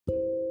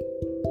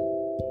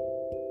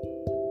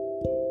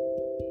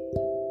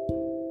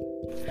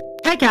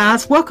Hey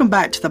guys, welcome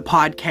back to the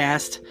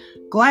podcast.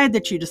 Glad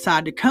that you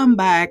decided to come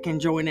back and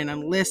join in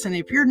and listen.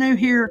 If you're new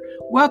here,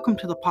 welcome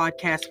to the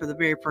podcast for the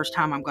very first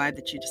time. I'm glad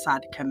that you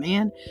decided to come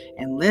in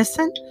and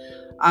listen.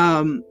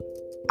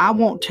 I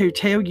want to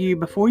tell you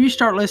before you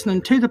start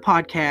listening to the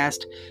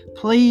podcast,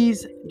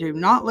 please do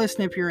not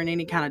listen if you're in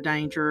any kind of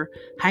danger.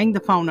 Hang the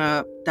phone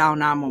up, dial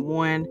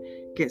 911,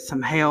 get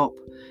some help.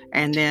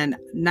 And then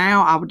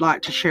now I would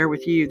like to share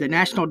with you the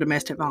National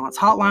Domestic Violence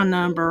Hotline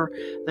number.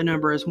 The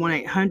number is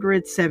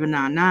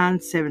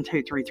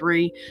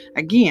 1-800-799-7233.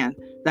 Again,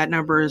 that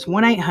number is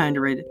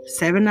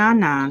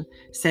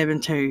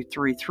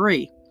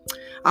 1-800-799-7233.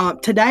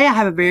 Today I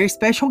have a very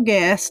special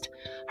guest.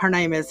 Her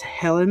name is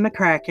Helen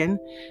McCracken.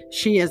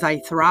 She is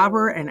a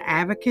thriver and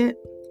advocate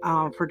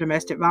for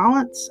domestic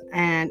violence,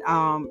 and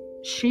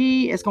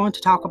she is going to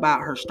talk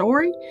about her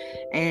story,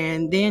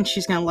 and then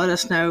she's going to let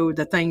us know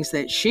the things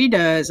that she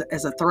does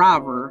as a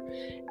thriver,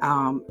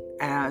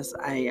 as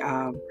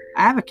a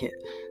advocate.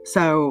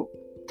 So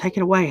take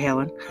it away,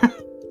 Helen.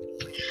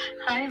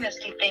 Hi,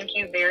 Misty. Thank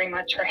you very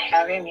much for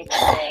having me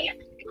today.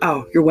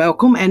 Oh, you're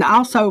welcome. And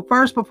also,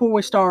 first, before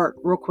we start,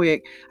 real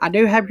quick, I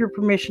do have your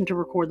permission to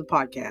record the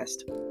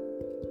podcast.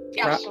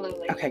 Absolutely.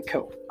 Right? Okay,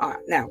 cool. All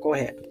right, now go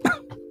ahead.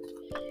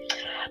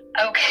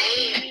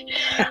 Okay.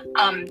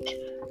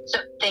 So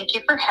thank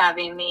you for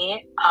having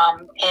me.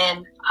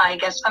 And I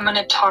guess I'm going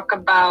to talk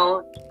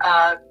about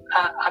a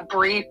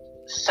brief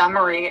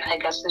summary, I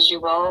guess, as you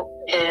will,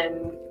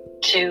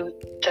 into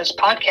this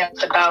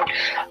podcast about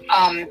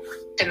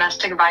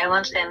domestic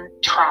violence and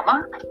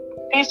trauma,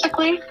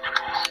 basically.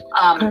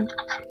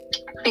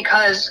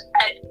 Because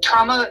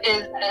trauma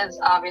is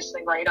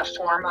obviously, right, a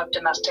form of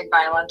domestic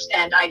violence.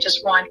 And I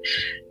just want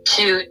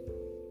to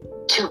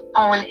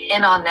hone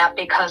in on that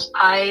because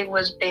I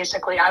was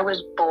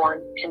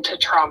born into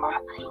trauma.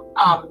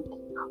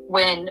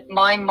 When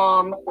my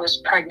mom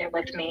was pregnant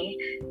with me,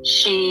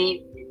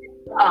 she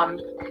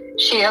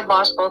had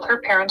lost both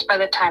her parents by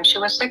the time she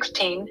was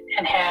 16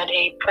 and had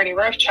a pretty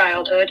rough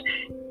childhood.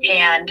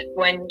 And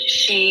when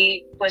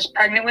she was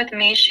pregnant with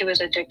me, she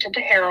was addicted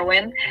to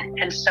heroin.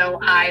 And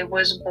so I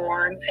was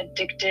born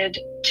addicted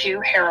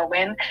to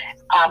heroin.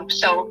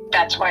 So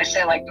that's why I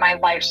say, like, my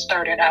life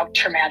started out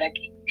traumatic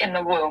in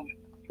the womb.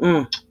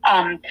 And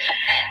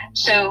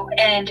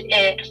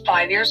at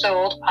 5 years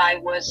old, I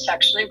was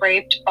sexually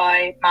raped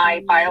by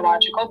my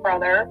biological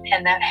brother,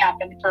 and that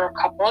happened for a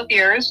couple of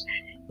years.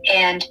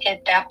 And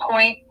at that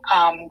point,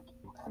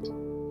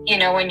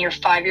 when you're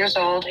 5 years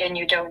old and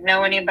you don't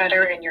know any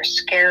better and you're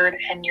scared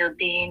and you're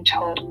being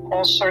told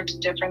all sorts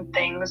of different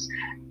things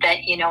that,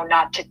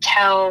 not to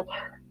tell,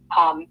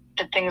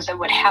 the things that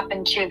would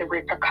happen to you, the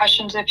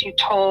repercussions if you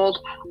told,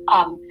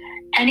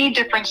 any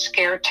different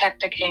scare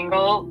tactic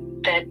angle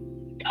that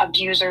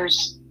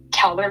abusers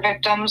tell their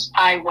victims,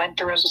 I went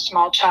through as a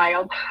small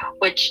child,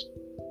 which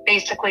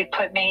basically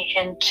put me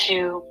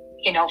into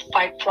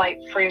fight, flight,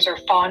 freeze, or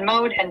fawn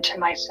mode, into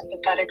my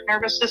sympathetic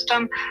nervous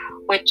system,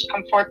 which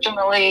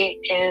unfortunately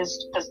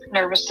is the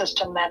nervous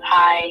system that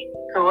I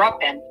grew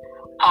up in,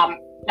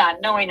 not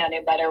knowing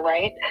any better,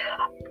 right?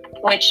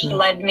 Which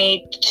led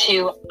me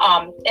to,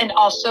 and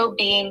also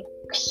being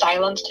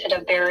silenced at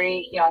a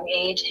very young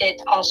age, it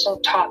also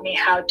taught me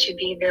how to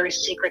be very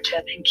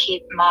secretive and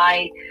keep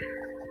my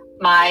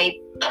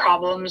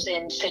problems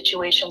and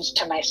situations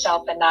to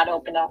myself and not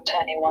open up to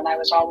anyone. I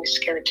was always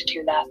scared to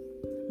do that.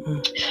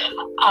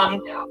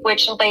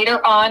 Which later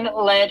on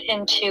led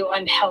into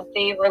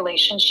unhealthy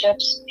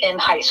relationships in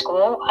high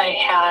school. I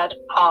had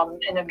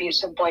an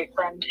abusive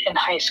boyfriend in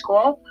high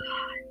school.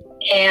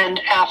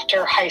 And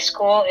after high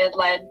school, it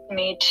led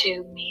me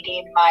to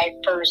meeting my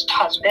first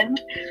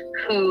husband,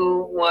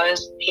 who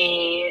was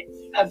an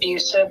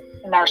abusive,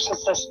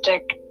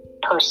 narcissistic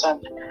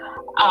person.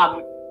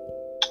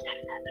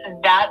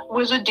 That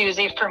was a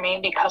doozy for me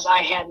because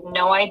I had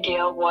no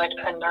idea what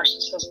a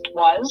narcissist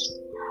was.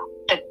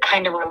 The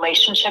kind of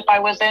relationship I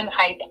was in,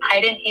 I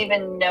didn't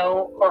even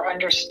know or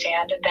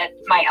understand that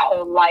my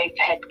whole life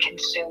had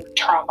consumed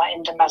trauma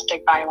and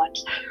domestic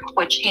violence,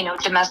 which,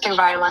 domestic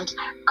violence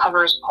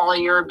covers all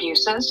your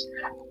abuses.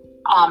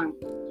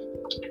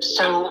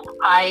 So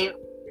I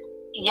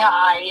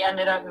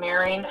ended up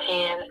marrying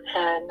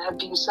an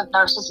abusive,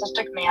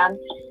 narcissistic man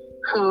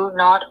who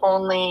not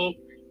only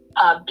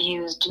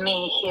abused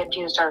me, he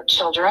abused our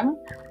children.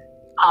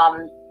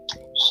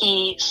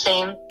 He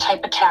same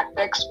type of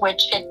tactics,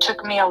 which it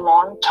took me a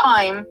long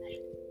time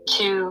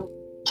to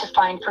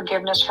find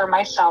forgiveness for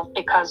myself,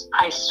 because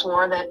I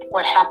swore that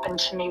what happened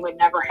to me would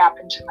never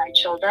happen to my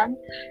children,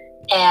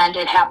 and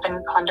it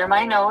happened under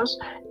my nose,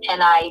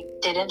 and I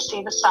didn't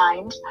see the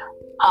signs.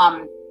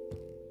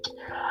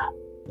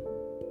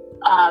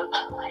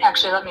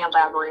 Actually, let me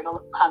elaborate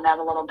on that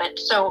a little bit.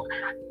 So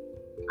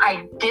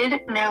I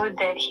did know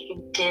that he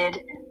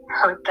did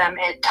hurt them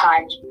at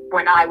times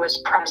when I was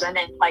present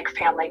at, like,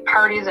 family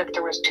parties, if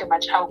there was too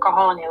much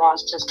alcohol and he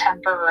lost his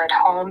temper, or at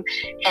home.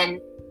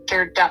 And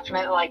there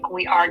definitely, like,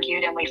 we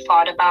argued and we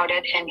fought about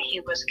it, and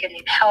he was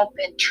getting help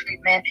and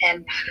treatment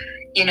and,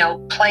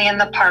 playing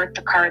the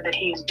card that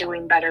he's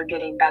doing better,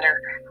 getting better.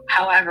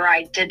 However,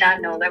 I did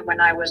not know that when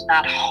I was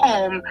not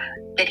home,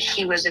 that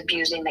he was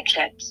abusing the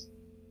kids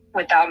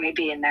without me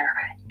being there.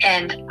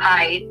 And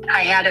I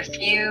had a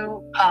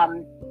few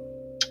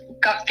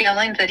gut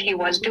feelings that he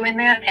was doing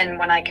that. And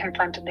when I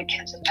confronted the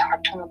kids and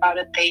talked to them about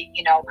it, they,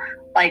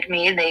 like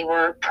me, they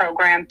were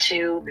programmed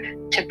to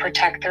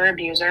protect their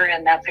abuser,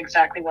 and that's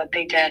exactly what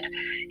they did.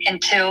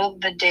 Until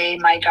the day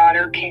my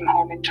daughter came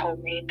home and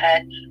told me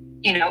that,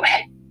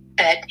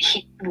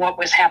 what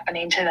was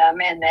happening to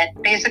them, and that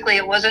basically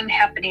it wasn't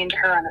happening to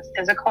her on a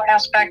physical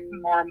aspect,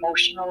 more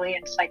emotionally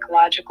and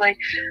psychologically,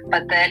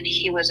 but that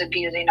he was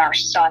abusing our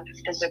son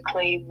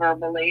physically,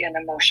 verbally, and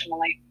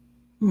emotionally.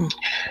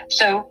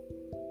 So,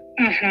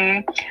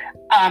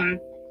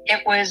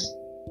 it was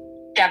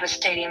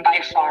devastating by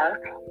far.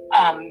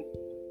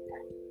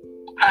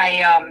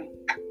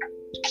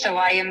 So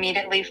I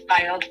immediately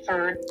filed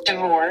for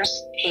divorce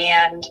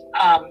and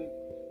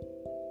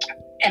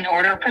an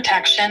order of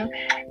protection.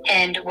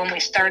 And when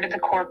we started the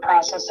court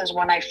process is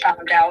when I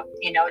found out,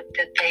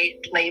 that they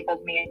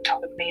labeled me and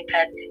told me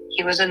that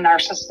he was a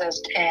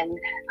narcissist, and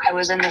I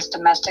was in this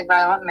domestic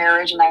violent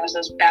marriage, and I was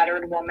this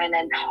battered woman,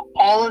 and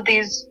all of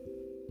this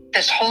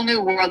whole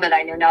new world that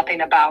I knew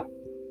nothing about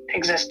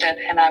existed,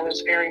 and I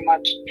was very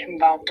much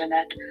involved in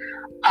it.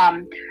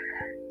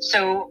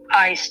 So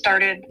I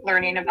started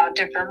learning about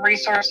different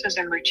resources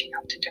and reaching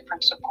out to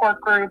different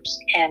support groups,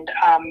 and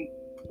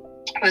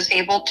was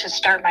able to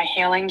start my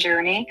healing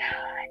journey.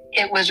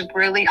 It was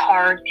really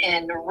hard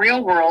in the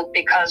real world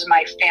because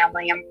my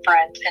family and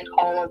friends and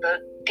all of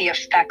the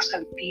effects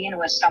of being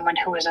with someone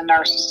who is a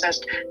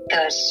narcissist,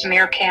 the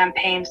smear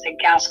campaigns, the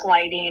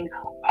gaslighting,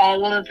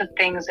 all of the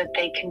things that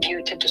they can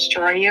do to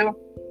destroy you,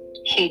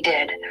 he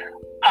did.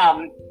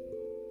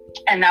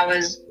 And that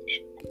was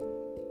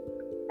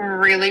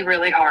really,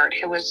 really hard.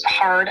 It was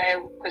hard. I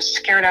was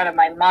scared out of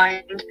my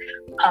mind.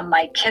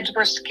 My kids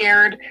were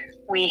scared.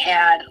 We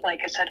had, like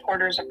I said,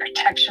 orders of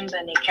protections,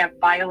 and he kept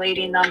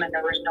violating them, and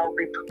there was no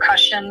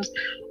repercussions.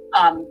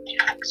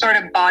 Sort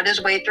of bought his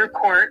way through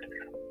court.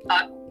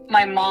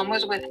 My mom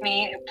was with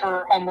me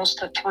for almost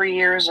the 3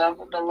 years of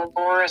the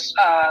laborious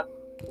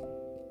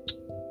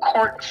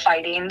court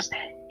fightings,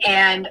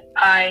 and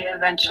I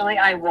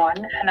won,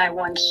 and I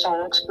won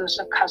sole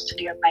exclusive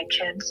custody of my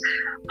kids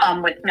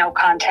with no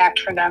contact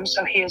for them.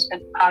 So he has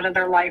been out of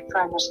their life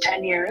for almost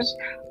 10 years.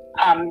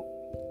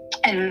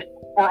 And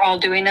we're all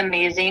doing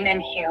amazing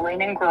and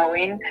healing and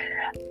growing.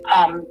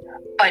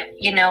 But,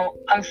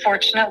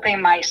 unfortunately,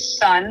 my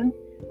son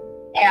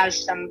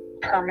has some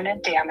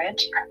permanent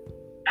damage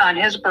on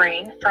his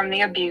brain from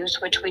the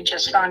abuse, which we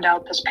just found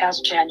out this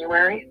past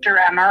January through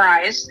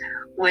MRIs,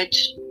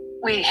 which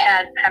we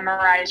had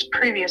MRIs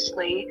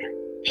previously,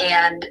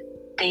 and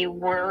they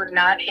were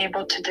not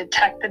able to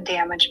detect the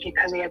damage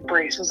because he had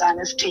braces on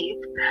his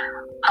teeth.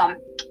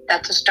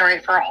 That's a story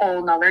for a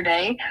whole nother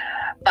day.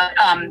 But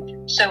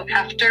so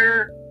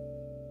after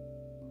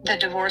the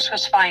divorce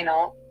was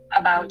final,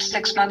 about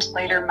 6 months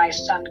later, my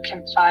son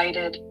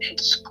confided at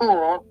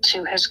school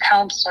to his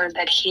counselor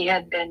that he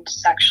had been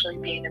sexually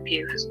being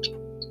abused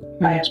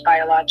by his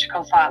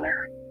biological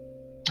father.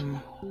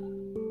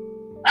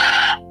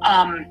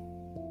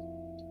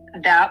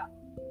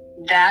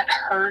 That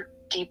hurt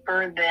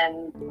deeper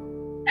than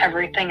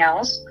everything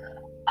else.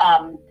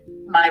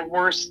 My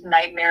worst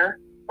nightmare,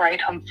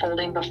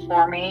 unfolding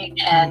before me,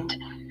 and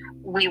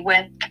we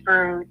went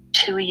through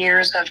 2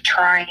 years of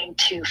trying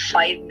to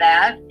fight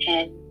that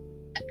in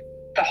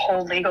the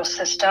whole legal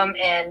system,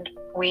 and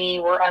we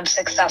were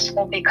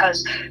unsuccessful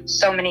because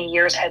so many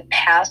years had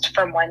passed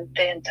from when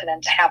the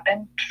incidents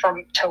happened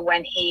to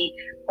when he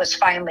was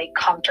finally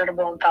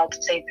comfortable and felt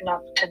safe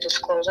enough to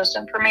disclose this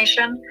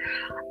information,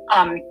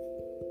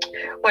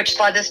 which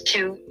led us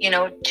to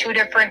 2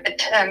 different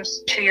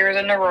attempts 2 years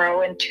in a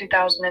row in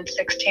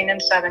 2016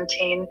 and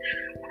 17,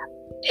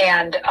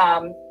 and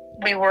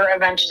we were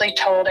eventually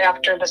told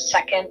after the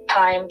second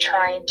time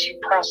trying to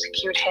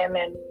prosecute him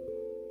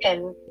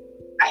and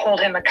hold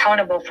him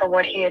accountable for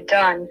what he had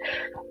done,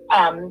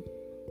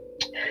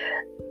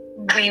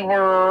 we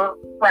were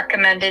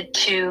recommended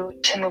to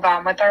move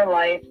on with our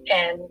life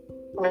and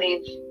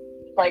leave,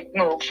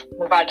 move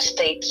out of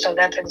state. So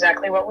that's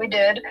exactly what we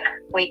did.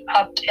 We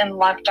upped and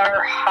left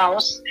our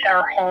house,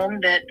 our home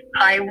that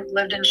I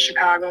lived in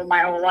Chicago my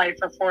whole life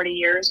for 40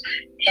 years,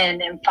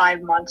 and in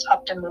 5 months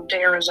upped and moved to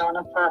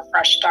Arizona for a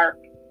fresh start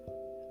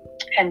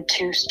and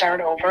to start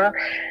over.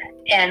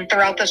 And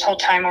throughout this whole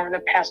time, over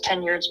the past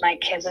 10 years, my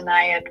kids and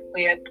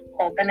we had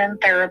all been in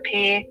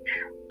therapy,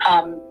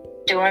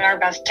 doing our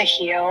best to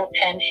heal.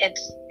 And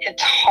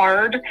it's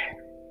hard,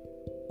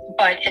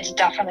 but it's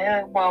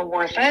definitely well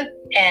worth it.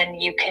 And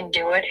you can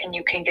do it, and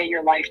you can get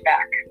your life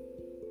back.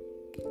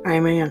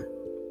 Amen.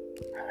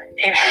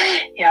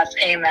 Yes,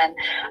 amen.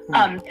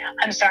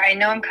 I'm sorry. I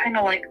know I'm kind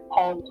of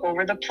all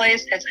over the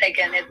place. It's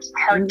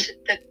hard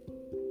to.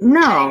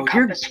 No,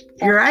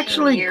 you're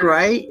actually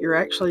great. You're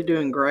actually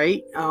doing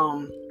great.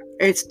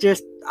 it's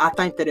just, I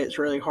think that it's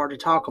really hard to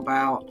talk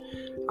about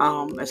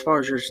as far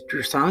as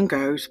your son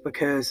goes,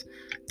 because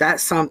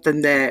that's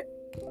something that,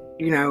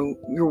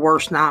 your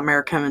worst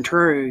nightmare coming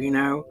true,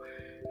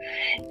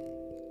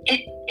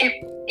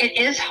 It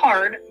is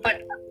hard,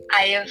 but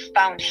I have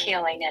found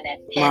healing in it.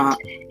 Right.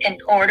 And in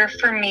order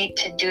for me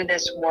to do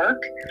this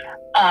work,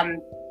 I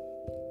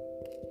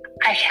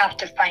have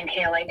to find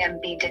healing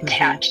and be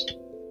detached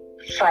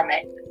from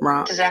it.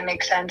 Right. Does that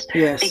make sense?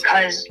 Yes.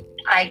 Because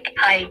I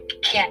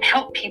can't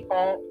help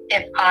people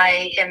if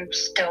I am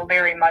still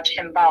very much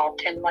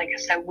involved. And like I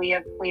said, we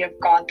have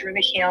gone through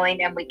the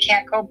healing, and we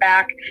can't go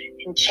back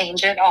and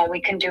change it. All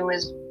we can do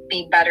is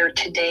be better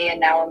today and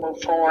now and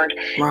move forward.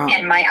 Right.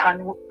 And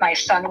my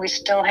son, we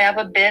still have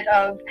a bit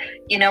of,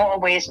 a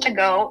ways to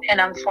go.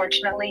 And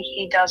unfortunately,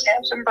 he does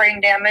have some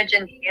brain damage,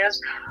 and he is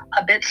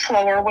a bit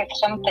slower with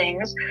some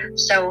things.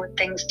 So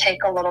things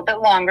take a little bit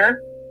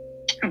longer,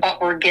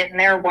 but we're getting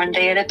there one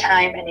day at a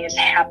time, and he's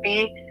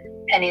happy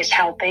and he's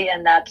healthy,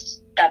 and that's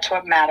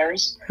what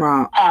matters.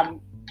 Right.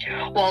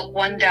 Well,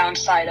 one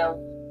downside of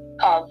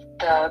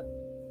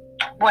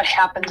what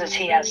happens is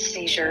he has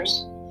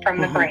seizures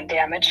from the brain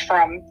damage,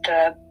 from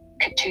the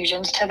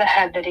contusions to the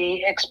head that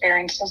he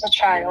experienced as a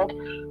child.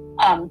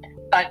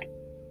 But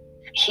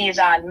he's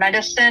on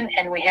medicine,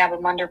 and we have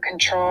him under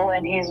control,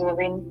 and he's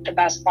living the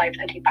best life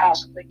that he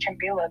possibly can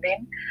be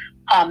living.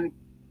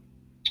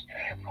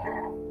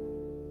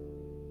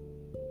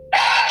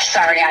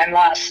 Sorry, I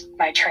lost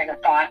my train of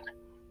thought.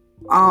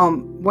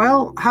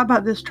 Well, how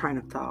about this train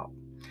of thought?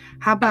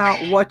 How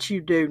about what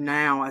you do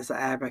now as an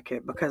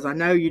advocate? Because I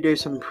know you do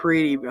some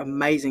pretty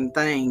amazing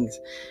things.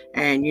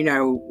 And,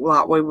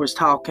 like we was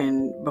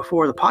talking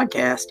before the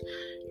podcast,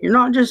 you're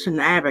not just an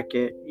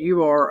advocate.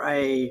 You are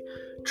a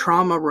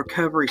trauma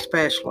recovery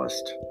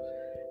specialist.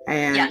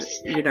 And,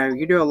 yes.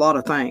 You do a lot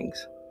of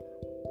things.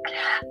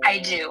 I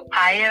do.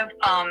 I have,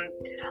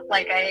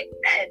 like I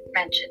had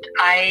mentioned,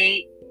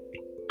 I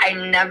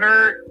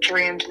never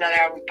dreamed that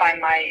I would find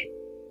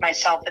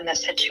myself in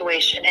this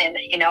situation. And,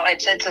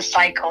 it's a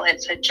cycle.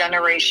 It's a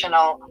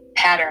generational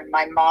pattern.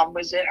 My mom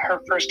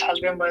her first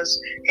husband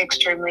was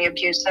extremely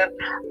abusive.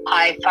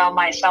 I found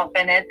myself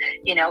in it,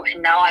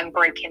 and now I'm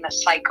breaking the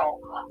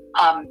cycle.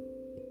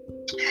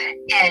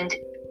 And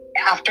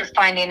after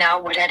finding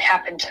out what had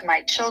happened to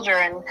my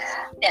children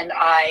and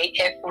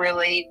it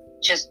really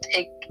just,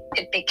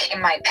 it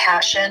became my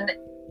passion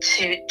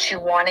to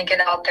want to get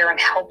out there and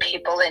help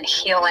people and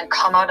heal and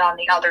come out on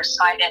the other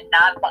side, and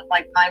not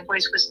like my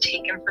voice was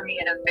taken from me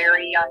at a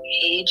very young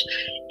age.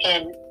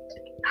 And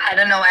I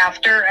don't know,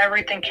 after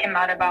everything came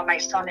out about my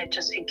son, it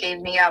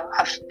gave me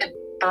it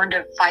burned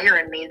a fire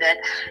in me that,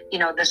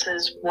 this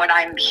is what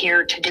I'm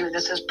here to do.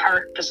 This is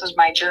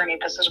my journey.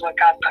 This is what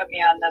God put me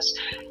on this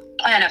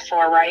planet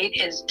for, right?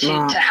 Is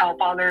to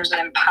help others and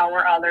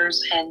empower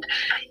others. And,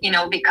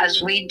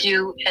 because we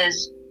do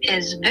as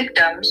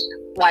victims,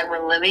 while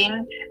we're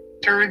living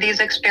through these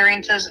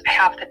experiences,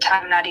 half the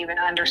time not even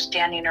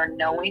understanding or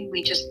knowing.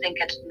 We just think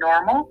it's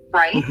normal,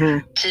 right?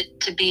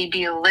 To be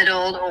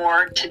belittled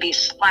or to be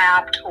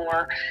slapped,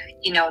 or,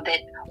 that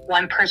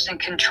one person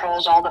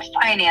controls all the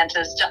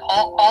finances, to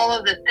all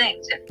of the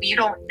things. If you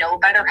don't know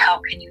better, how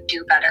can you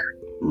do better?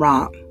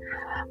 Right.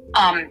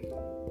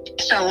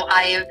 So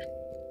I've,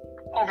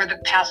 over the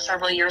past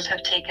several years,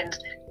 have taken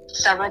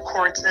several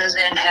courses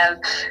and have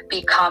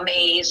become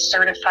a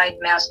certified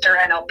master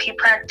NLP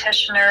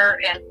practitioner,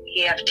 an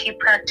EFT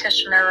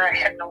practitioner, a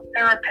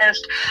hypnotherapist.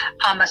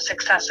 I'm a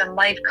success in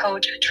life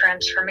coach, a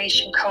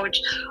transformation coach.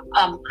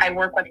 I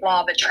work with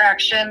law of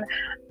attraction,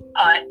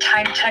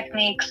 time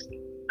techniques.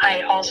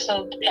 I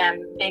also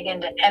am big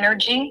into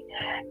energy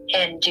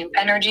and do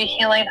energy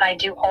healing. I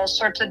do all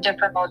sorts of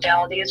different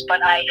modalities,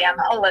 but I am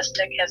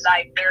holistic, as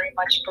I very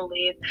much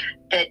believe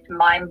that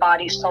mind,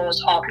 body, soul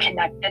is all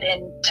connected,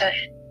 and to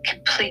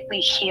completely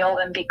heal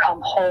and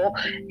become whole,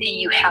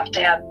 you have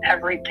to have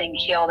everything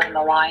healed and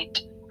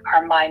aligned,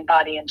 our mind,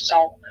 body, and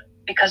soul.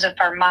 Because if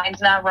our mind's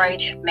not right,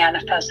 it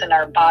manifests in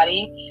our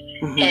body,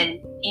 and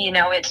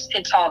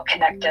it's all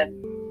connected.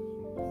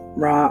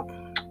 Right.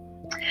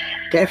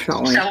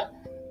 Definitely. So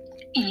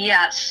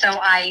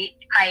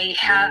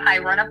I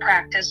run a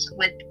practice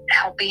with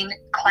helping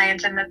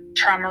clients in the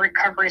trauma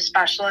recovery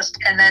specialist.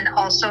 And then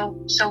also,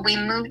 so we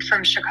moved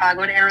from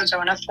Chicago to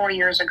Arizona 4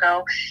 years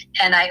ago,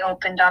 and I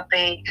opened up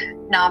a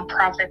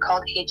nonprofit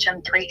called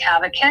HM3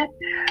 Advocate,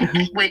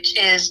 which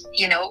is,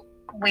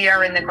 we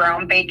are in the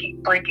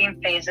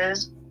groundbreaking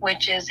phases,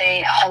 which is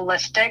a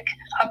holistic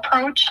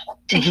approach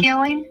to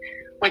healing,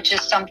 which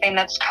is something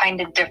that's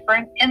kind of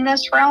different in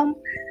this realm.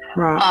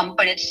 Right.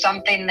 But it's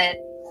something that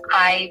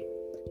I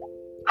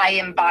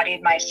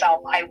embodied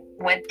myself. I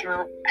went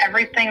through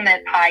everything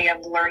that I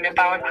have learned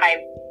about.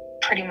 I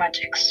pretty much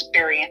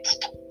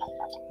experienced.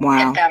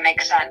 Wow. If that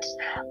makes sense.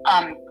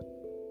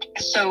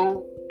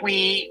 So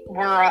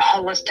we're a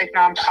holistic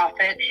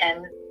nonprofit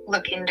and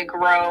looking to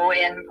grow.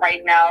 And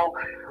right now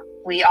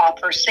we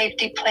offer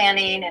safety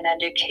planning and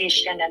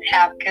education and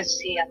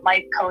advocacy and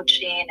life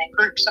coaching and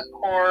group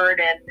support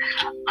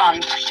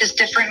and just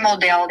different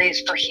modalities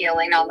for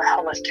healing on the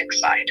holistic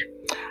side.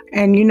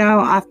 And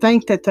I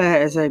think that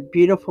is a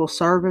beautiful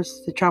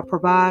service that y'all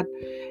provide,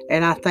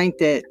 and I think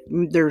that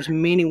there's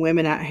many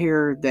women out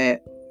here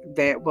that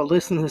will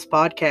listen to this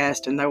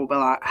podcast and they will be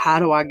like, "How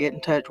do I get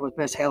in touch with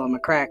Miss Helen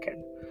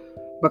McCracken?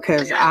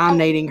 Because I'm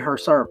needing her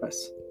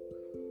service."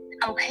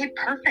 Okay,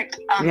 perfect.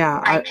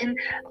 Yeah, I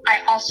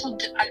also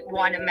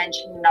want to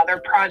mention another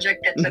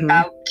project that's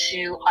about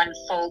to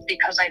unfold,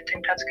 because I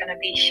think that's going to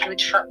be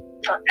huge for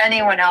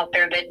anyone out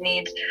there that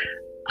needs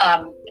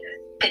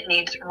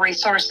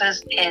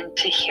resources and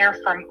to hear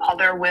from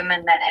other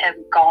women that have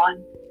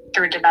gone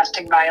through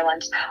domestic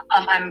violence.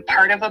 I'm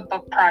part of a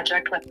book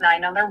project with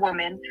 9 other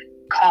women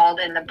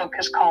and the book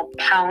is called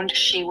Pound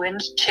She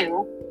Wins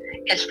 2.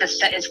 It's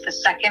the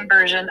second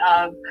version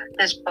of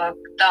this book.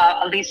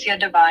 Alicia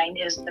Devine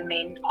is the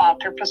main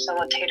author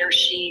facilitator.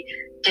 She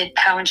did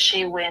Pound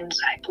She Wins,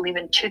 I believe,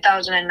 in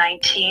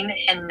 2019,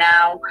 and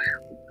now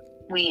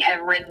we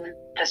have written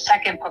the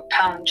second book,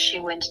 Pound She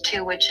Wins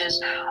 2, which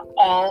is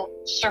all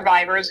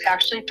survivors,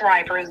 actually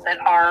thrivers, that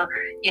are,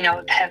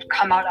 have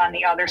come out on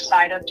the other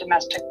side of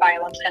domestic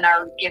violence and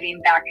are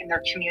giving back in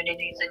their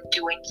communities and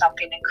doing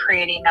something and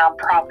creating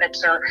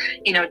nonprofits or,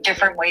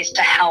 different ways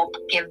to help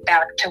give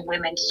back to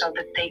women so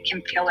that they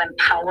can feel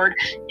empowered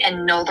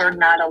and know they're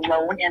not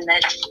alone and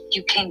that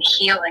you can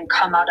heal and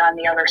come out on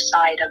the other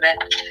side of it.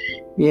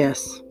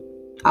 Yes.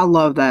 I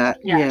love that.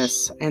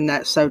 Yes. And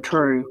that's so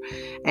true.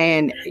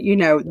 And,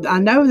 I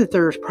know that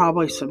there's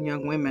probably some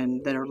young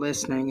women that are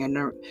listening,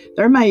 and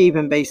there may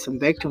even be some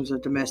victims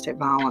of domestic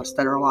violence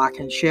that are like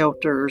in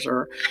shelters,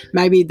 or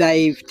maybe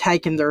they've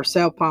taken their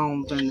cell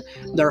phones and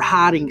they're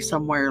hiding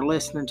somewhere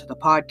listening to the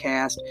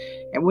podcast.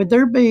 And what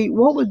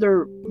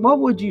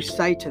would you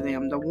say to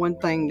them? The one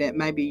thing that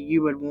maybe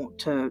you would want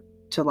to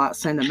like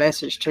send a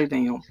message to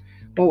them,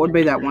 what would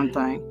be that one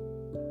thing?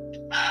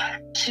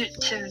 To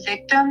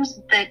victims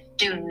that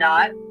do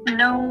not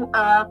know or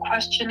are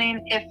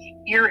questioning if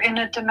you're in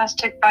a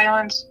domestic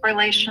violence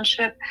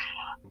relationship,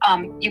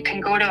 you can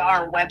go to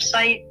our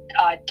website,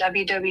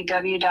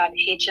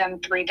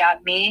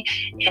 www.hm3.me,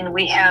 and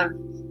we have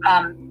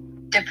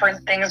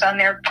different things on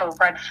there for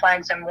red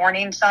flags and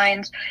warning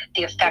signs,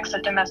 the effects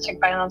of domestic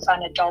violence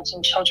on adults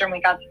and children.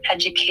 We got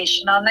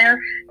education on there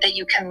that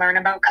you can learn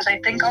about, because I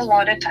think a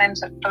lot of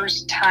times the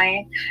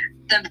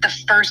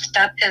first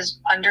step is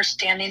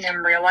understanding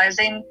and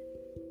realizing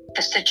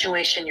the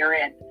situation you're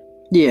in.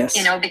 Yes.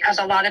 Because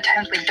a lot of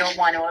times we don't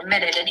want to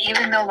admit it. And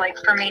even though, like,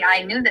 for me,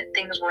 I knew that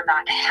things were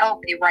not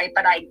healthy, right?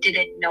 But I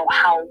didn't know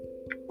how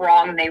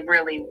wrong they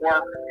really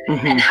were,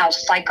 and how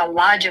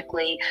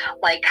psychologically,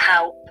 like,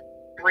 how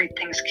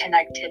everything's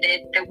connected,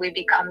 that we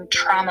become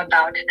trauma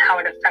bound, and how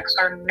it affects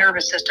our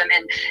nervous system,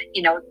 and,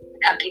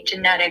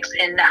 epigenetics,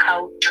 and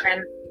how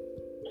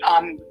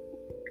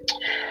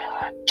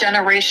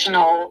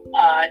generational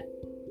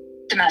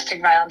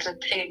domestic violence,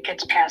 it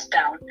gets passed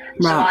down.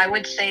 Right. So I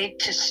would say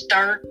to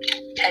start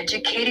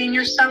educating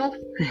yourself,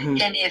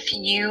 and if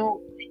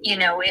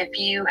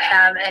you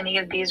have any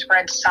of these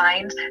red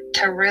signs,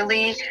 to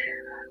really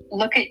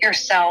look at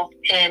yourself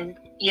and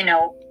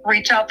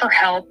reach out for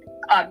help.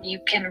 You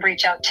can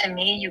reach out to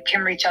me. You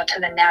can reach out to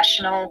the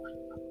National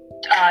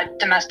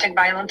Domestic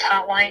Violence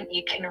Hotline.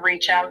 You can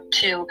reach out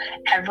to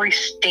every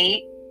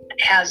state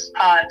has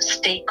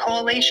state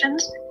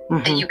coalitions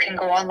that you can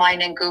go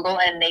online and Google,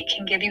 and they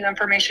can give you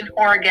information.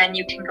 Or again,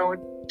 you can go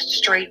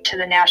straight to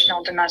the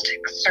National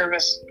Domestic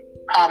Service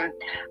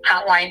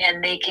hotline,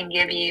 and they can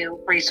give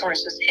you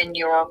resources in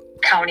your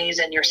counties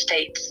and your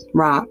states.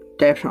 Right,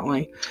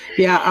 definitely.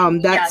 Yeah,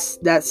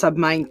 that's a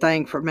main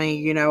thing for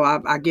me.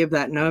 I give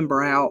that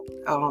number out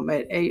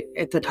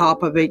at the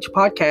top of each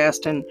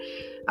podcast, and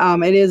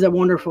it is a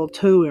wonderful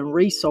tool and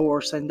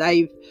resource, and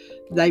they've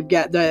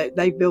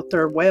built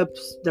their web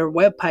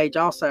page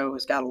also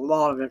has got a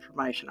lot of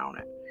information on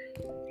it.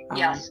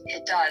 Yes,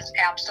 it does,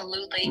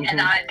 absolutely. And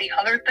the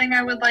other thing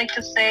I would like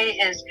to say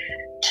is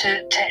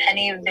to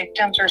any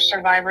victims or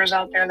survivors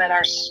out there that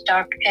are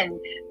stuck and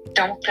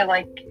don't feel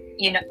like,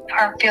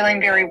 aren't feeling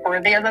very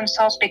worthy of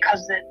themselves,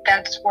 because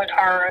that's what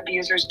our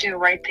abusers do,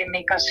 right? They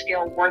make us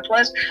feel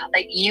worthless.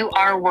 Like, you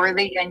are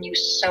worthy, and you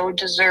so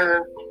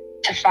deserve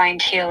to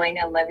find healing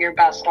and live your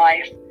best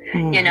life.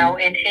 And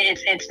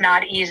it's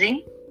not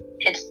easy.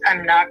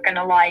 I'm not going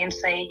to lie and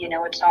say,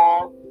 it's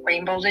all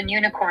rainbows and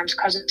unicorns,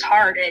 because it's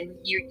hard, and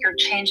you're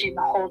changing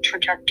the whole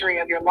trajectory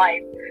of your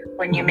life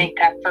when you make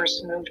that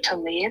first move to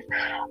leave.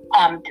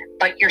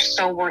 But you're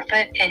so worth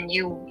it, and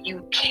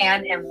you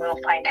can and will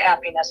find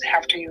happiness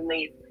after you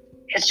leave.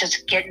 It's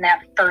just getting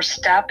that first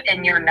step,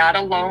 and you're not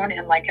alone.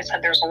 And like I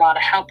said, there's a lot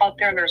of help out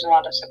there. There's a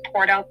lot of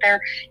support out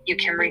there. You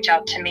can reach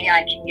out to me.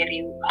 I can give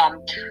you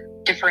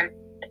different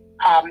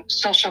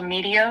social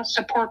media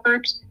support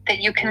groups that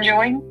you can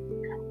join.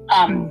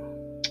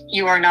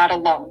 You are not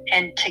alone,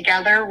 and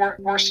together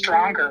we're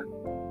stronger.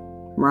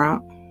 Right.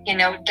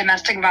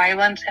 Domestic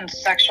violence and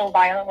sexual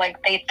violence, like,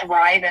 they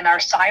thrive in our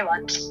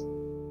silence.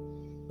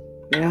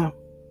 Yeah,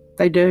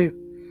 they do.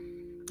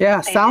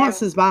 Yeah,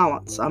 silence is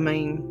violence. I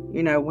mean,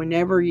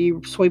 whenever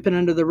you sweep it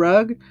under the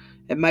rug,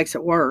 it makes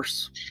it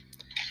worse.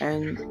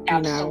 And,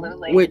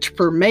 Absolutely. which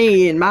for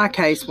me, in my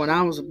case, when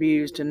I was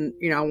abused, and,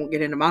 I won't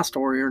get into my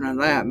story or none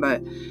of that,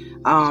 but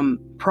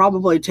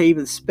probably to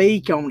even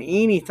speak on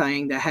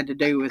anything that had to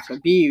do with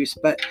abuse.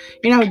 But,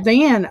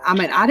 then,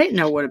 I didn't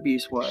know what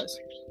abuse was.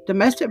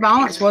 Domestic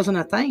violence wasn't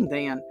a thing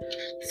then.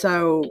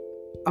 So,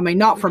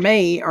 not for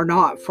me or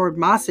not for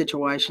my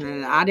situation,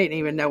 and I didn't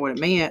even know what it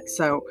meant.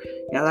 So,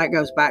 that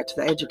goes back to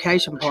the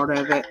education part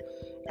of it.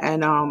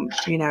 And,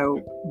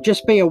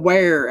 just be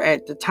aware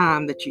at the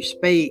time that you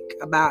speak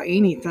about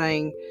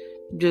anything.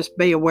 Just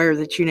be aware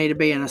that you need to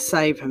be in a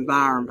safe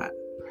environment,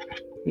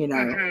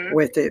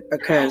 with it,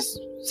 because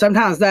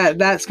sometimes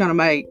that's going to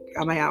make,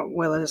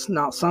 it's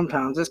not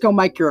sometimes, it's going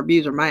to make your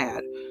abuser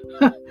mad.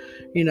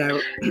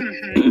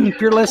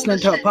 If you're listening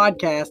to a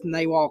podcast and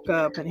they walk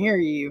up and hear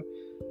you,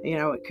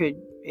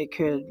 it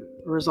could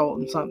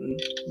result in something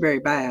very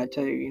bad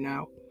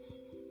too,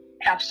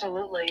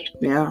 Absolutely.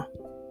 Yeah.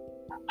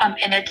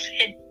 And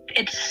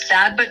it's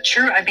sad but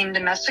true.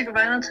 Domestic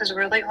violence has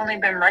really only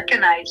been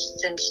recognized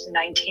since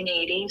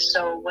 1980.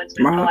 So what's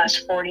the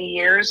last 40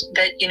 years?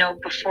 That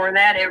before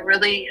that, it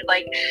really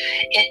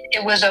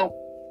it was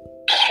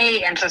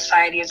okay in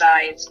society's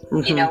eyes.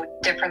 Mm-hmm.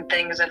 Different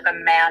things if a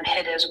man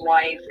hit his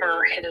wife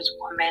or hit his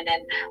woman,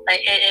 and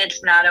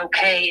it's not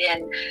okay.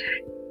 And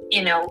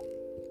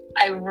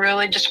I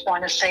really just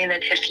want to say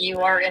that if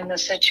you are in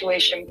this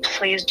situation,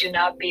 please do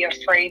not be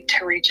afraid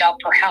to reach out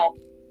for help.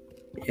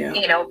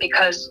 Yeah.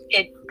 Because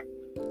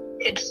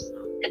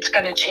it's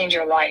going to change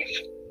your life,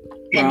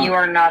 and you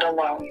are not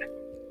alone.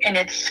 And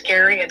it's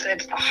scary. It's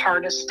the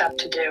hardest step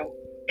to do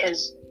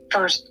is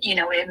first,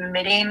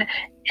 admitting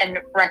and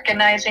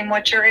recognizing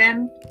what you're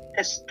in,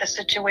 the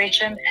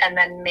situation, and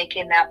then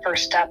making that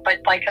first step.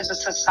 But as a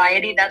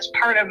society, that's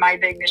part of my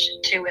big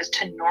mission too, is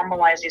to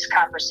normalize these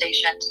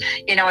conversations.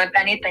 If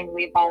anything,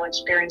 we've all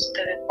experienced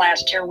it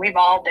last year. We've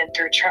all been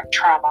through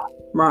trauma.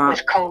 Right.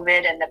 With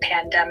COVID and the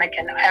pandemic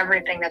and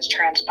everything that's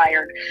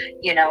transpired.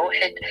 We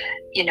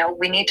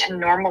need to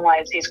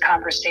normalize these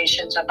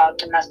conversations about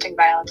domestic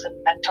violence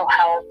and mental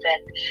health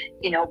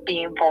and,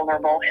 being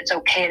vulnerable. It's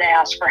okay to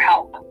ask for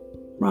help.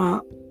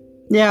 Right.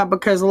 Yeah,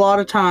 because a lot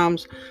of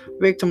times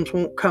victims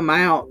won't come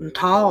out and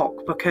talk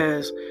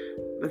because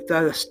of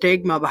the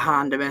stigma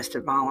behind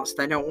domestic violence.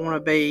 They don't want to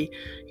be,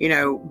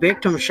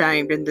 victim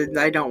shamed, and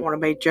they don't want to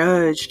be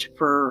judged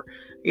for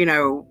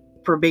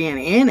being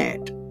in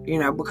it.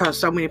 Because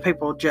so many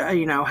people,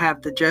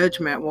 have the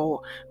judgment,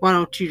 well, why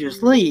don't you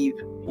just leave?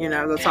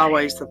 That's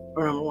always the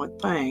number one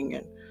thing.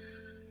 And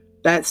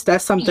that's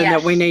something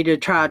that we need to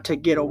try to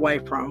get away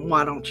from.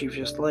 Why don't you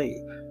just leave?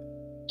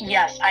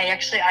 Yes,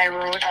 I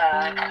wrote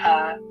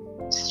a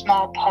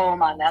small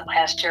poem on that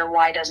last year.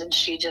 Why doesn't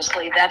she just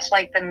leave? That's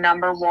the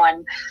number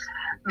one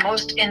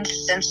most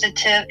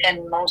insensitive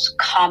and most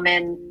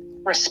common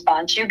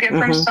response you get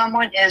from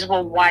someone is,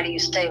 well, why do you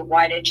stay?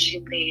 Why did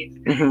she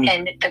leave?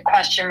 And the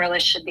question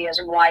really should be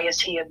is, why is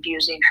he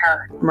abusing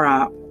her?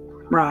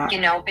 Right.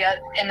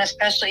 And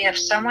especially if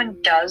someone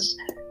does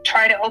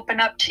try to open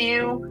up to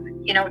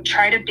you,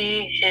 try to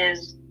be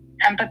as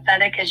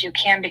empathetic as you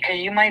can, because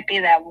you might be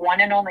that one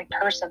and only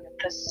person that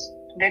this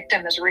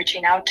victim is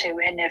reaching out to.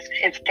 And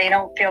if they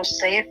don't feel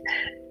safe,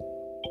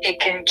 it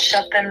can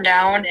shut them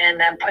down and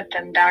then put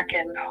them back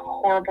in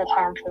horrible,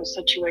 harmful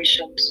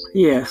situations.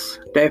 Yes,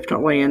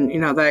 definitely. And,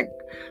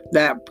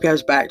 that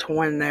goes back to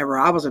whenever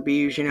I was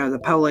abused, the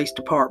police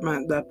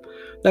department,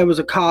 there was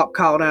a cop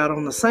called out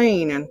on the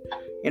scene, and,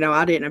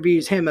 I didn't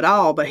abuse him at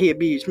all, but he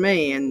abused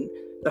me. And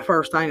the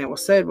first thing that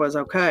was said was,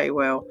 okay,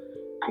 well,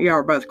 you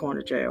are both going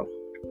to jail.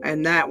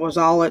 And that was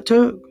all it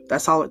took.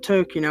 That's all it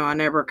took. I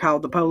never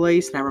called the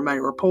police, never made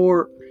a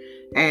report.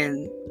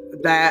 And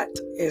that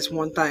is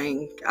one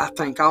thing I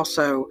think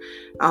also.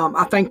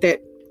 I think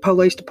that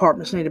police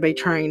departments need to be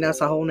trained.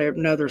 That's a whole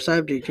another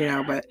subject,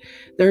 but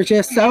there's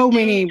just so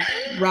many,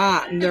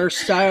 and there's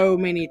so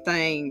many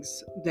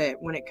things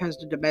that when it comes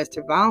to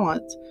domestic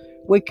violence,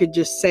 we could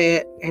just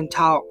sit and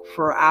talk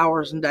for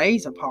hours and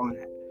days upon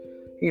it.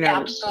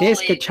 Absolutely.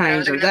 This could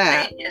change or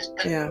that.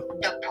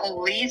 The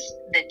police,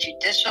 the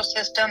judicial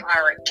system,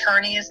 our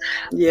attorneys,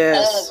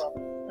 yes. all of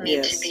them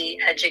need to be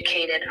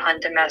educated on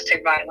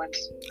domestic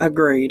violence.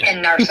 Agreed.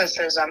 And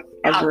narcissism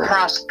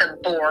across the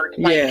board.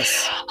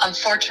 Yes.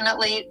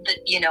 Unfortunately,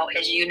 as being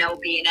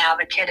an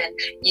advocate, and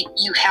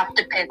you have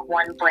to pick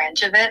one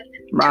branch of it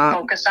to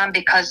focus on,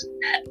 because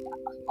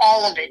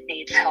all of it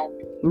needs help.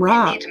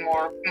 It needs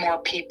more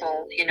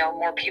people,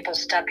 more people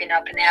stepping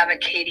up and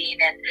advocating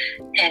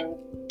and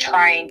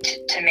trying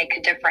to make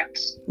a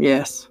difference.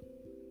 Yes.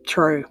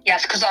 True.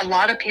 Yes, because a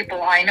lot of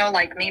people I know,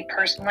 like me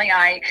personally,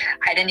 I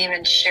didn't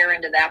even share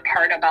into that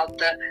part about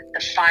the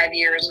 5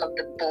 years of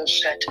the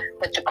bullshit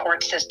with the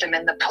court system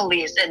and the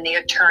police and the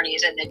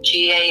attorneys and the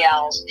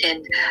GALs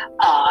and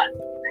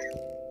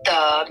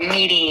the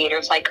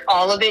mediators,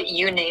 all of it,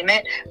 you name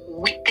it.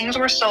 Things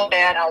were so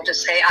bad, I'll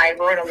just say I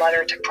wrote a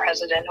letter to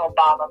President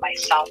Obama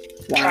myself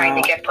trying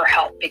to get for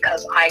help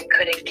because I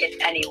couldn't get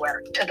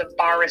anywhere, to the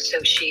bar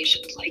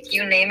associations,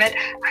 you name it.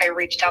 I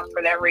reached out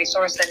for that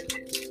resource and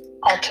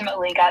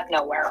ultimately got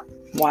nowhere.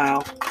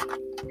 Wow.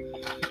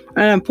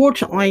 And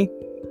unfortunately,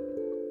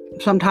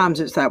 sometimes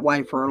it's that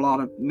way for a lot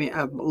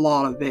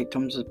of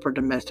victims for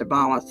domestic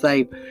violence.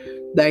 They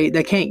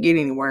can't get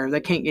anywhere.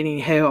 They can't get any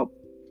help.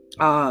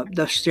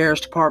 The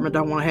sheriff's department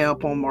don't want to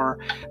help them, or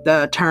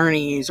the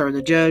attorneys, or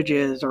the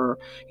judges, or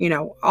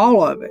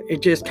all of it.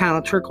 It just kind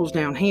of trickles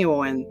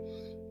downhill. And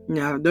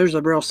there's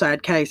a real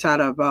sad case out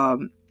of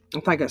I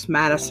think it's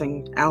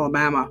Madison,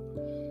 Alabama,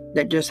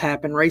 that just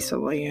happened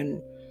recently,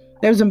 and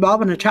it was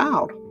involving a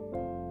child.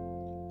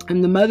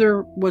 And the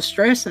mother was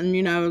stressing,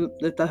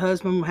 that the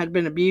husband had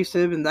been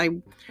abusive, and they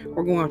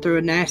were going through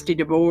a nasty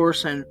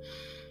divorce, and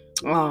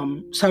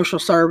social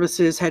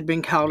services had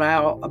been called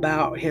out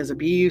about his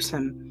abuse,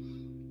 and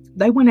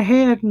they went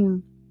ahead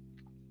and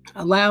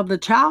allowed the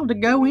child to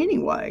go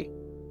anyway.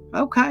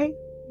 Okay,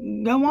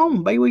 go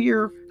on, be with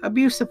your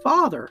abusive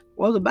father.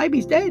 Well, the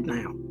baby's dead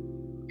now.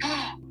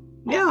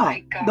 Yeah,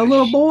 the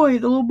little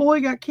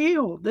boy got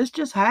killed. This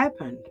just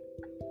happened.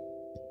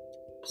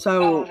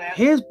 So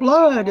his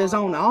blood is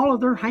on all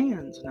of their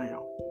hands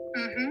now.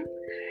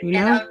 Mm-hmm.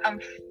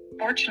 And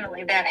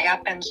unfortunately, that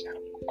happens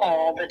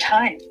all the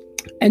time.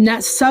 And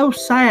that's so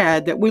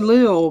sad that we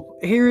live,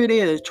 here it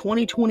is,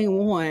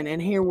 2021,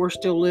 and here we're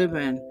still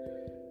living.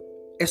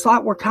 It's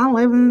like we're kind of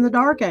living in the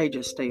dark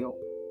ages still.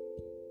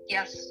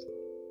 Yes.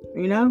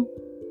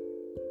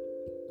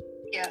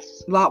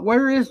 Yes. Like,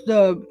 where's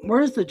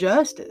the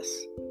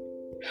justice?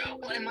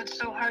 Well, and what's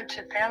so hard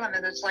to fathom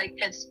is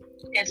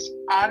it's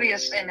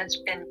obvious, and it's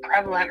been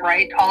prevalent,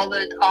 right? All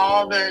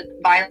the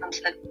violence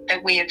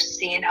that we have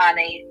seen on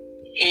a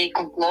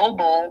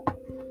global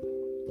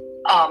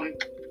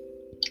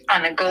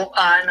on a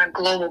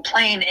global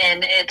plane,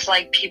 and it's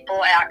like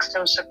people act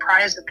so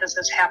surprised that this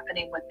is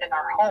happening within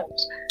our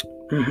homes.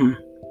 Mm-hmm.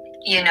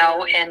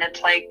 And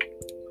it's like,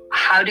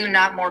 how do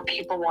not more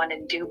people want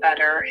to do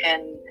better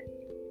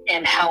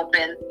and help,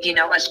 and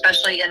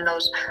especially in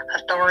those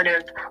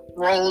authoritative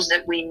roles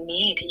that we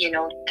need,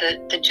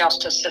 the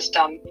justice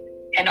system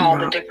and all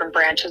the different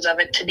branches of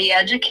it, to be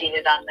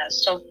educated on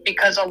this. So,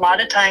 because a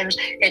lot of times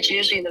it's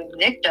usually the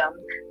victim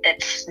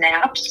that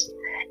snaps,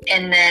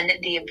 and then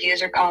the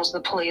abuser calls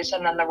the police,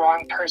 and then the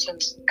wrong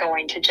person's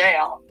going to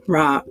jail.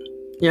 Right.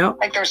 Yep.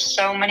 Like, there's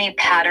so many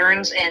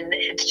patterns, and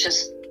it's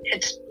just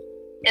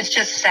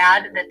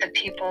sad that the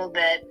people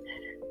that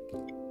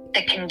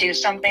can do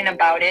something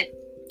about it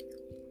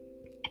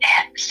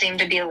seem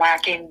to be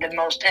lacking the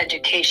most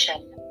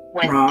education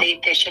when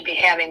they should be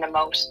having the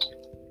most.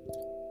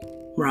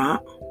 Right.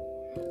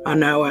 I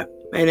know it.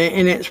 And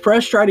it's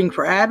frustrating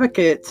for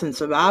advocates and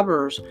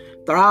survivors,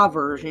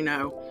 thrivers,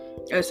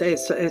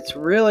 It's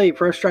really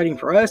frustrating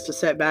for us to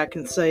sit back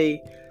and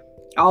see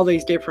all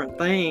these different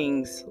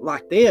things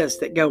like this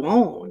that go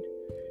on,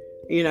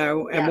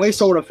 and we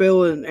sort of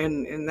feel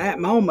in that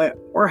moment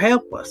we're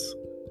helpless,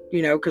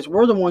 because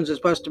we're the ones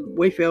that's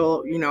we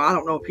feel, I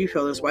don't know if you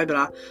feel this way,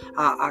 but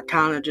I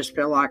kind of just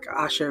feel like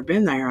I should have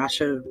been there. I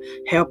should have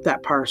helped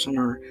that person,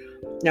 or,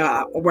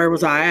 where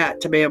was I at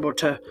to be able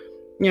to,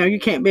 you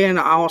can't be in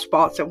all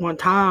spots at one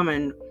time.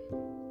 And,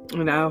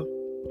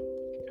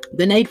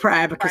 the need for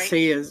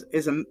advocacy is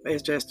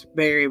just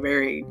very,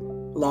 very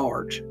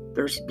large.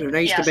 There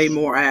needs to be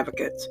more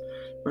advocates.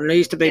 There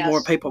needs to be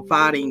more people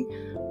fighting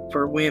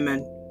for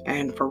women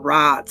and for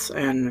rights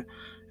and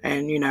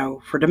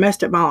for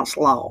domestic violence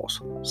laws.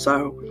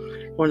 So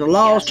when the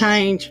laws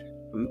change,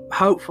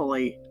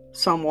 hopefully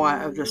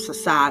somewhat of the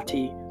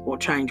society will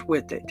change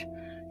with it.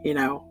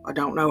 I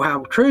don't know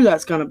how true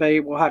that's going to be.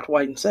 We'll have to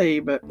wait and see,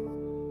 but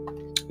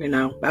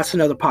that's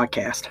another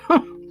podcast.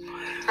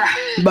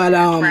 But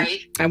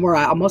and we're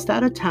almost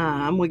out of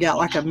time. We got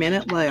like a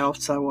minute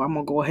left, so I'm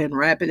gonna go ahead and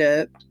wrap it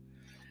up.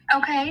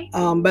 Okay.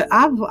 But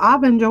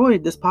I've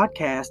enjoyed this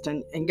podcast,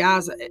 and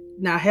guys,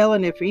 now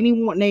Helen, if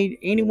anyone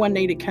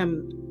need to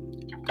come,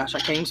 gosh, I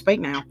can't even speak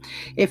now.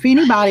 If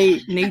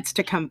anybody needs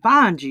to come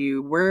find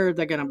you, where are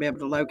they going to be able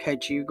to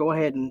locate you? Go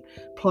ahead and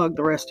plug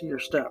the rest of your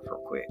stuff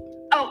real quick.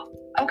 Oh,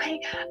 okay.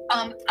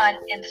 On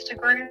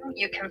Instagram,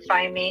 you can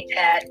find me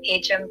at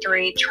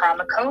HM3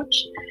 Trauma Coach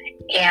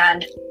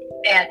and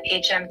at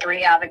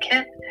HM3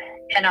 Advocate.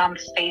 And on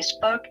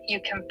Facebook,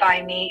 you can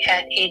find me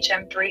at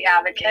HM3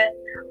 Advocate,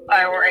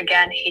 or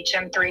again,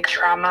 HM3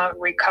 Trauma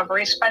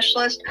Recovery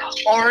Specialist,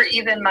 or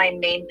even my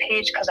main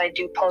page, because I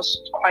do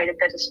post quite a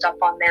bit of stuff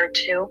on there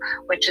too,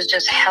 which is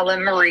just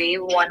Helen Marie,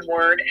 one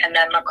word, and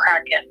then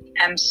McCracken,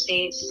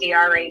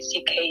 McCracken.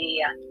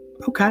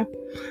 Okay.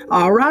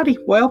 All righty.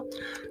 Well,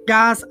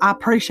 guys, I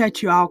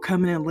appreciate you all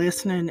coming and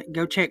listening.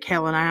 Go check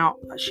Helen out.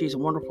 She's a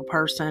wonderful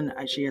person.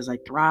 She is a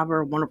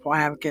thriver, wonderful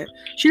advocate.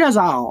 She does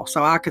all,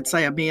 so I could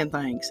say a million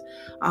things.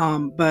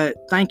 But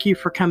thank you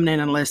for coming in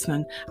and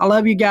listening. I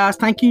love you guys.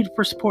 Thank you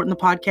for supporting the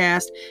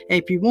podcast.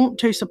 If you want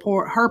to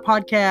support her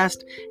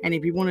podcast, and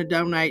if you want to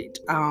donate,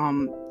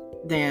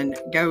 then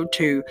go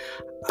to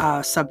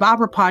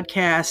Survivor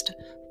Podcast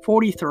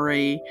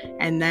 43,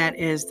 and that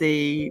is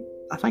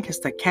I think it's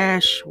the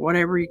cash,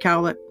 whatever you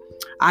call it.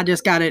 I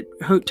just got it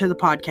hooked to the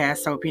podcast.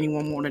 So if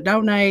anyone want to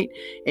donate,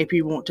 if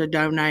you want to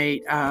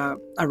donate a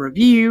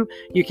review,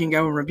 you can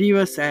go and review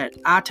us at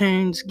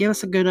iTunes. Give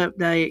us a good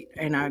update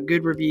and a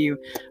good review.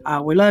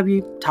 We love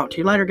you. Talk to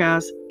you later,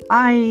 guys.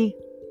 Bye.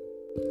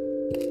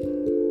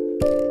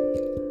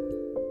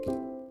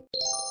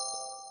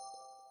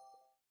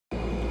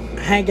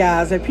 Hey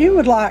guys, if you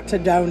would like to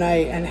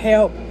donate and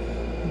help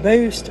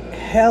boost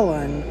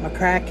Helen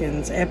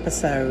McCracken's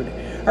episode,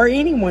 or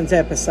anyone's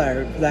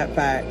episode for that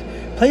fact,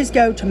 please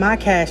go to my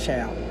Cash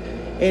App.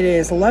 It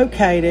is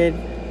located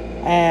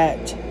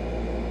at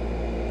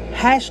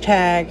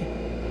hashtag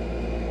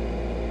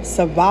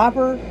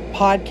Survivor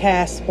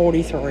Podcast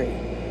 43,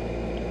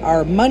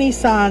 or money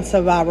sign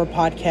Survivor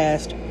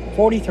Podcast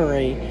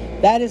 43.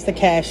 That is the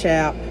Cash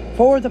App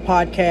for the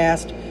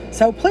podcast.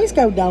 So please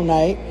go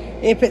donate.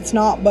 If it's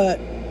not but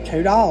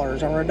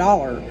 $2 or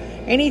 $1,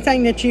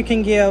 anything that you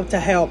can give to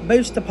help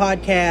boost the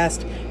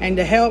podcast and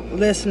to help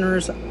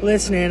listeners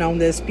listen in on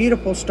this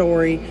beautiful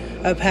story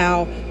of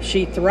how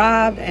she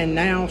thrived and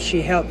now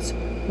she helps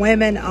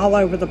women all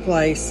over the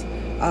place,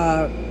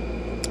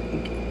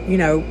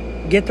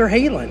 get their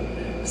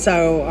healing.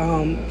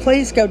 So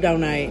please go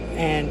donate,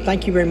 and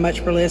thank you very much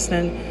for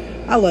listening.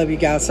 I love you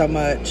guys so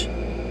much.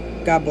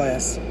 God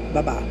bless.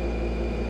 Bye-bye.